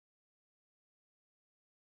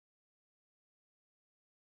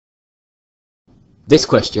This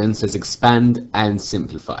question says expand and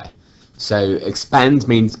simplify. So expand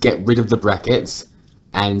means get rid of the brackets,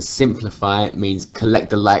 and simplify means collect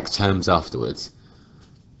the like terms afterwards.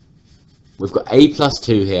 We've got a plus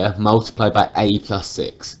 2 here multiplied by a plus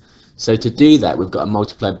 6. So to do that, we've got to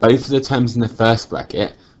multiply both of the terms in the first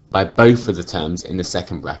bracket by both of the terms in the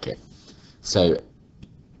second bracket. So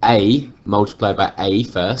a multiplied by a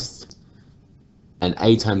first, and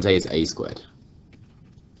a times a is a squared.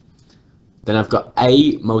 Then I've got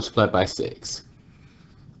a multiplied by 6.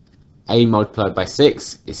 A multiplied by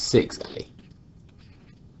 6 is 6a.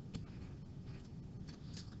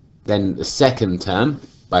 Then the second term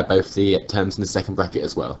by both the terms in the second bracket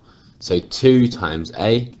as well. So 2 times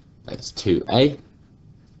a, that's 2a.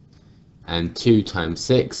 And 2 times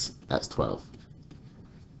 6, that's 12.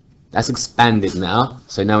 That's expanded now,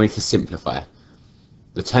 so now we can simplify.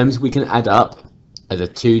 The terms we can add up are the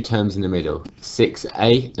two terms in the middle,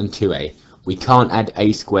 6a and 2a. We can't add a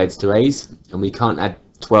squareds to a's, and we can't add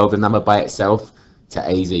 12, the number by itself, to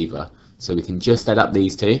a's either. So we can just add up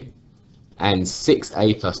these two, and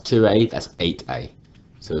 6a plus 2a, that's 8a.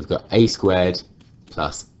 So we've got a squared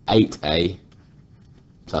plus 8a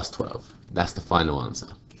plus 12. That's the final answer.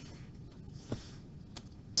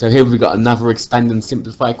 So here we've got another expand and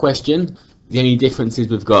simplify question. The only difference is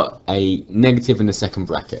we've got a negative in the second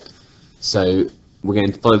bracket. So we're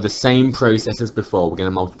going to follow the same process as before. We're going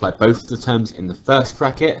to multiply both of the terms in the first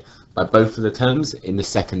bracket by both of the terms in the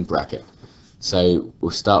second bracket. So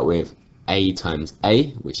we'll start with a times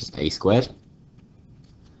a, which is a squared.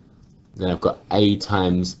 Then I've got a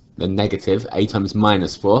times the negative, a times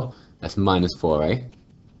minus 4, that's minus 4a.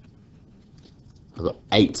 I've got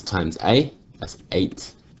 8 times a, that's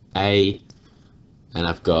 8a. And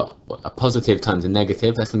I've got a positive times a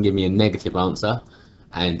negative, that's going to give me a negative answer.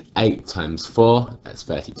 And 8 times 4, that's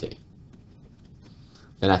 32.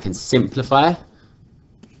 Then I can simplify.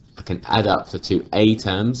 I can add up the two a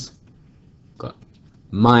terms. Got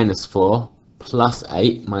minus 4 plus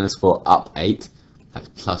 8, minus 4 up 8, that's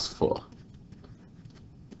plus 4.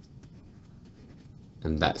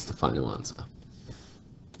 And that's the final answer.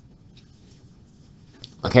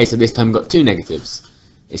 Okay, so this time we've got two negatives.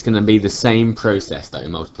 It's going to be the same process though.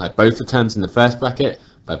 Multiply both the terms in the first bracket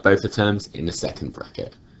by both the terms in the second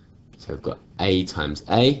bracket. So we've got a times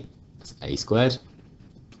a, that's a squared.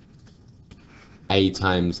 A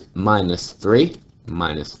times minus 3,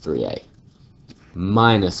 minus 3a.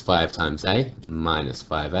 Minus 5 times a, minus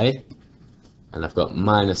 5a. And I've got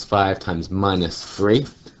minus 5 times minus 3.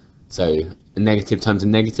 So a negative times a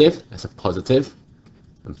negative, that's a positive.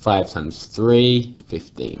 And 5 times 3,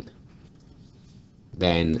 15.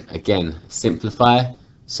 Then again, simplify.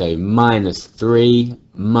 So minus 3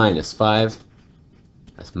 minus 5,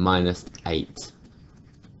 that's minus 8.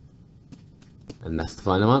 And that's the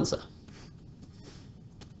final answer.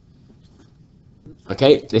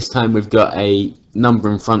 Okay, this time we've got a number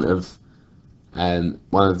in front of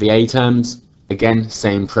one of the a terms. Again,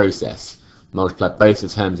 same process. Multiply both the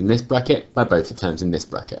terms in this bracket by both the terms in this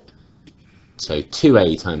bracket. So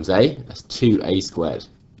 2a times a, that's 2a squared.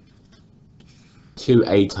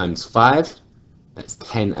 2a times 5, that's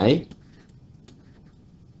 10a.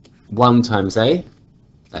 1 times a,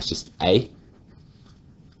 that's just a.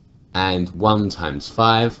 And 1 times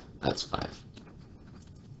 5, that's 5.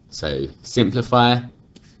 So simplify.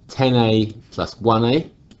 10a plus 1a,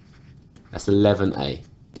 that's 11a.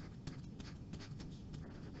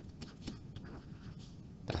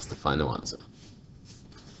 That's the final answer.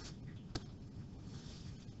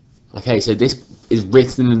 Okay, so this is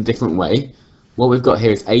written in a different way. What we've got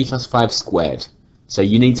here is a plus 5 squared. So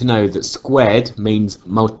you need to know that squared means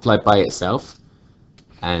multiplied by itself,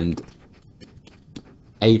 and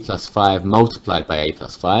a plus 5 multiplied by a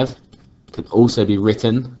plus 5 can also be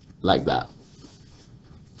written like that.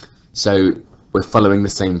 So we're following the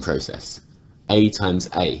same process. A times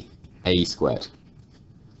a squared.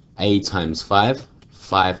 A times 5,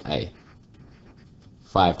 5a.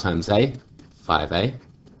 5 times a, 5a.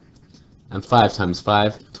 And 5 times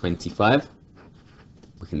 5, 25.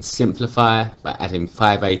 We can simplify by adding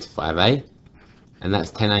 5a to 5a, and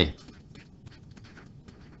that's 10a.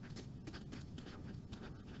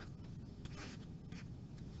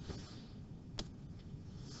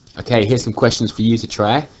 Okay, here's some questions for you to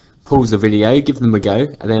try. Pause the video, give them a go,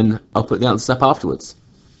 and then I'll put the answers up afterwards.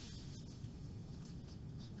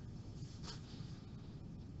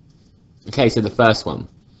 Okay, so the first one.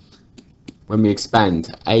 When we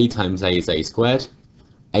expand, a times a is a squared.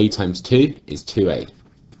 A times 2 is 2a.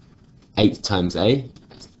 8 times a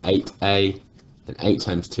is 8a. And 8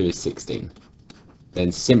 times 2 is 16.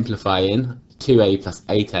 Then simplify in 2a plus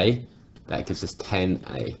 8a. That gives us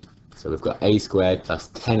 10a. So we've got a squared plus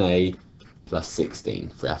 10a plus 16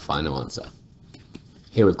 for our final answer.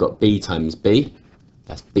 Here we've got b times b,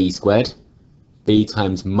 that's b squared. B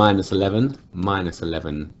times minus 11, minus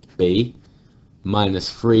 11b, minus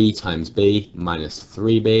 3 times b, minus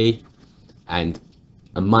 3b, and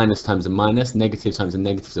a minus times a minus, negative times a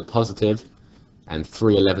negative is a positive, and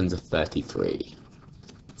 3 11s are 33.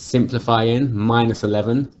 Simplify in, minus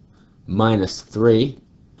 11, minus 3,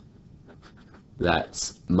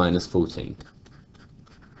 that's minus 14.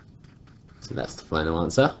 So that's the final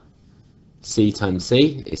answer. C times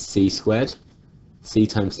c is c squared, c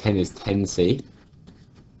times 10 is 10c,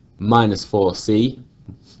 minus 4c,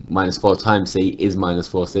 minus 4 times c is minus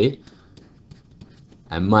 4c,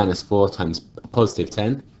 and minus 4 times positive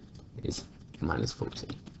 10 is minus 40.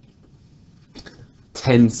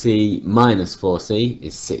 10c minus 4c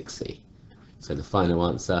is 6c. So the final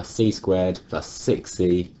answer, c squared plus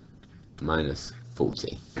 6c minus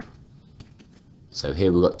 40. So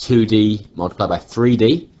here we've got 2d multiplied by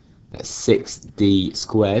 3d, that's 6d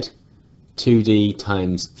squared. 2d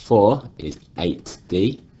times 4 is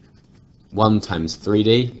 8d. 1 times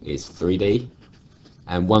 3d is 3d.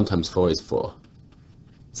 And 1 times 4 is 4.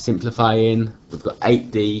 Simplify in, we've got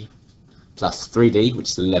 8d plus 3d,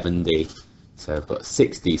 which is 11d. So I've got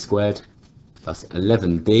 6d squared plus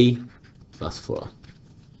 11d plus 4.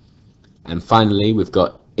 And finally, we've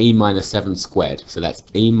got e minus 7 squared. So that's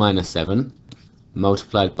e minus 7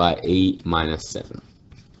 multiplied by e minus 7.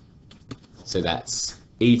 So that's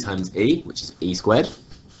e times e, which is e squared.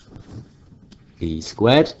 E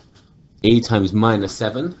squared. E times minus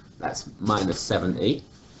 7, that's minus 7e.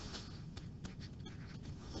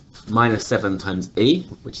 Minus 7 times e,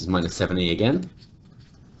 which is minus 7e again.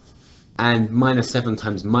 And minus 7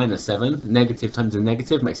 times minus 7, negative times a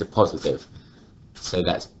negative makes a positive. So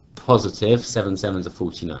that's positive, 7 7s are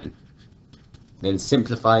 49. Then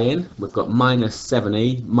simplify in, we've got minus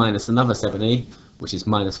 7e minus another 7e, which is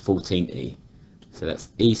minus 14e. So that's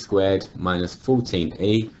e squared minus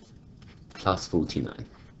 14e plus 49.